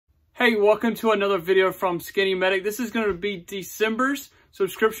Hey, welcome to another video from SkinnyMedic. This is going to be December's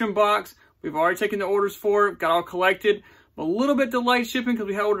subscription box. We've already taken the orders for it, got all collected. A little bit delayed shipping because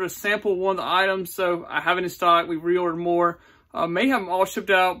we had ordered a sample of one of the items, so I have it in stock. We've reordered more. May have them all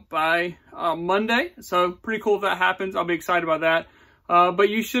shipped out by Monday, so pretty cool if that happens. I'll be excited about that. But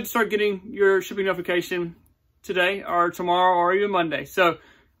you should start getting your shipping notification today or tomorrow or even Monday. So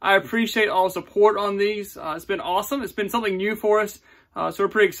I appreciate all the support on these. It's been awesome. It's been something new for us. So we're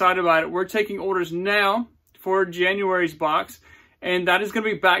pretty excited about it. We're taking orders now for January's box, and that is going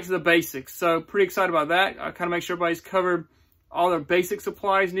to be back to the basics. So pretty excited about that. I kind of make sure everybody's covered all their basic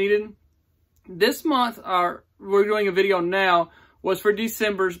supplies needed. This month, we're doing a video now, was for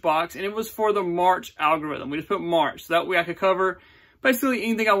December's box, and it was for the March algorithm. We just put March, so that way I could cover basically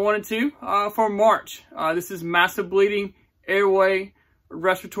anything I wanted to for March. This is massive bleeding, airway,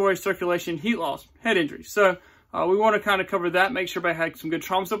 respiratory, circulation, heat loss, head injury. So we want to kind of cover that, make sure everybody had some good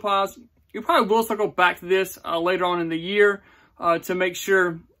trauma supplies. You probably will circle back to this later on in the year to make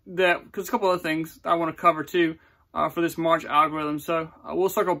sure that, because a couple other things I want to cover too for this March algorithm. So we'll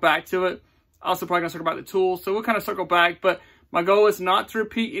circle back to it. Also probably going to circle back the tools. So we'll kind of circle back, but my goal is not to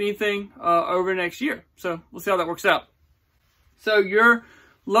repeat anything over next year. So we'll see how that works out. So your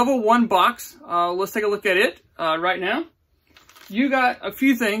level 1 box, let's take a look at it right now. You got a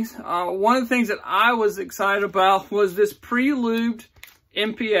few things. One of the things that I was excited about was this pre-lubed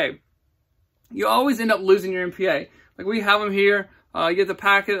NPA. You always end up losing your NPA. Like we have them here. You get the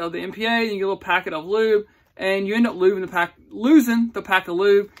packet of the NPA, and you get a little packet of lube, and you end up losing the pack of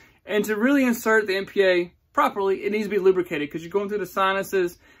lube. And to really insert the NPA properly, it needs to be lubricated because you're going through the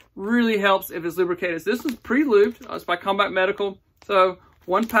sinuses. Really helps if it's lubricated. So this is pre-lubed. It's by Combat Medical. So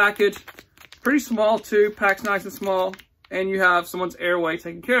one package, pretty small too, packs nice and small. And you have someone's airway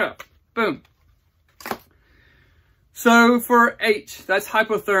taken care of. Boom. So for H, that's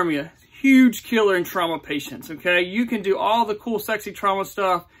hypothermia. Huge killer in trauma patients, okay? You can do all the cool, sexy trauma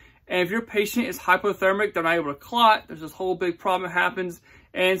stuff. And if your patient is hypothermic, they're not able to clot. There's this whole big problem that happens.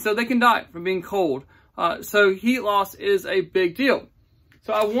 And so they can die from being cold. So heat loss is a big deal.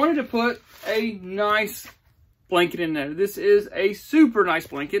 So I wanted to put a nice blanket in there. This is a super nice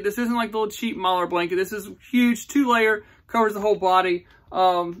blanket. This isn't like the little cheap Mylar blanket. This is huge, 2-layer, covers the whole body.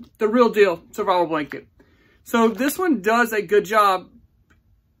 The real deal survival blanket. So this one does a good job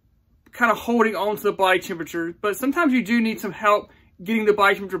kind of holding on to the body temperature, but sometimes you do need some help getting the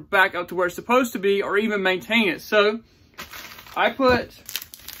body temperature back up to where it's supposed to be or even maintain it. So I put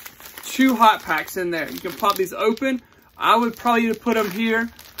 2 hot packs in there. You can pop these open. I would probably either put them here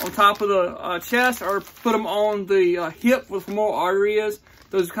on top of the chest or put them on the hip with more arteries,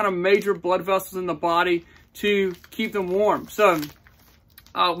 those kind of major blood vessels in the body to keep them warm. So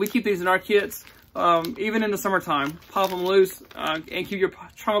we keep these in our kits, even in the summertime. Pop them loose and keep your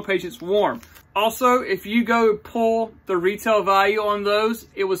trauma patients warm. Also, if you go pull the retail value on those,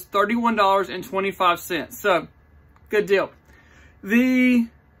 it was $31.25. So good deal. The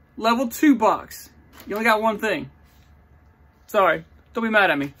level 2 box, you only got one thing. Sorry, don't be mad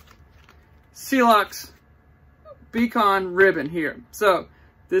at me. Celox BCON ribbon here. So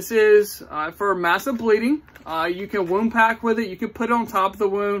this is for massive bleeding. You can wound pack with it. You can put it on top of the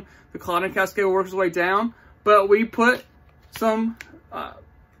wound. The clotting cascade works its way down. But we put some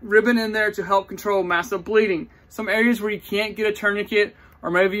ribbon in there to help control massive bleeding. Some areas where you can't get a tourniquet, or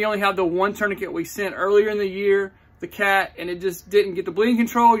maybe you only have the one tourniquet we sent earlier in the year, the cat, and it just didn't get the bleeding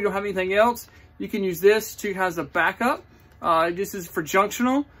control. You don't have anything else. You can use this to as a backup. This is for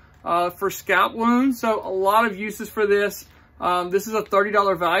junctional, for scalp wounds. So a lot of uses for this. This is a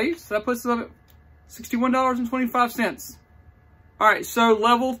 $30 value, so that puts it up at $61.25. All right, so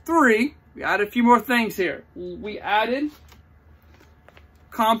level 3, we added a few more things here. We added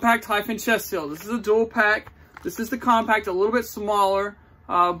compact Hyfin chest seal. This is a dual pack. This is the compact, a little bit smaller,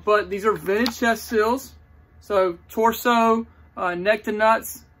 but these are vintage chest seals. So torso, neck to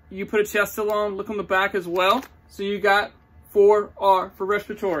nuts, you put a chest seal on, look on the back as well. So you got 4R for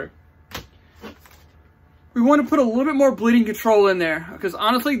respiratory. We want to put a little bit more bleeding control in there because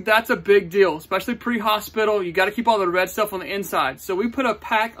honestly, that's a big deal, especially pre-hospital. You got to keep all the red stuff on the inside. So we put a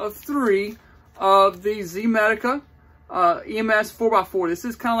pack of 3 of the Z-Medica EMS 4x4. This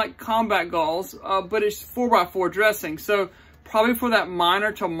is kind of like combat gauze, but it's 4x4 dressing. So probably for that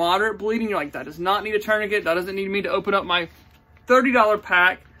minor to moderate bleeding, you're like, that does not need a tourniquet. That doesn't need me to open up my $30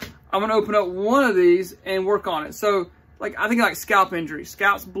 pack. I'm going to open up one of these and work on it. So like, I think like scalp injuries.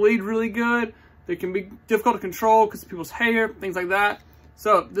 Scalps bleed really good. They can be difficult to control because of people's hair, things like that.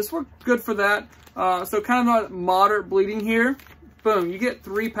 So this worked good for that. So kind of a moderate bleeding here. Boom, you get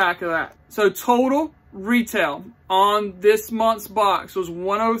 3 pack of that. So total, retail on this month's box was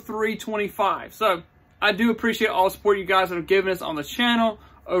 $103.25. So I do appreciate all the support you guys have given us on the channel,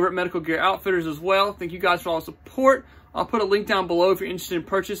 over at Medical Gear Outfitters as well. Thank you guys for all the support. I'll put a link down below if you're interested in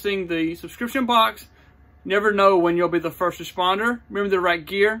purchasing the subscription box. Never know when you'll be the first responder. Remember the right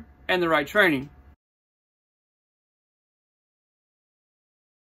gear and the right training.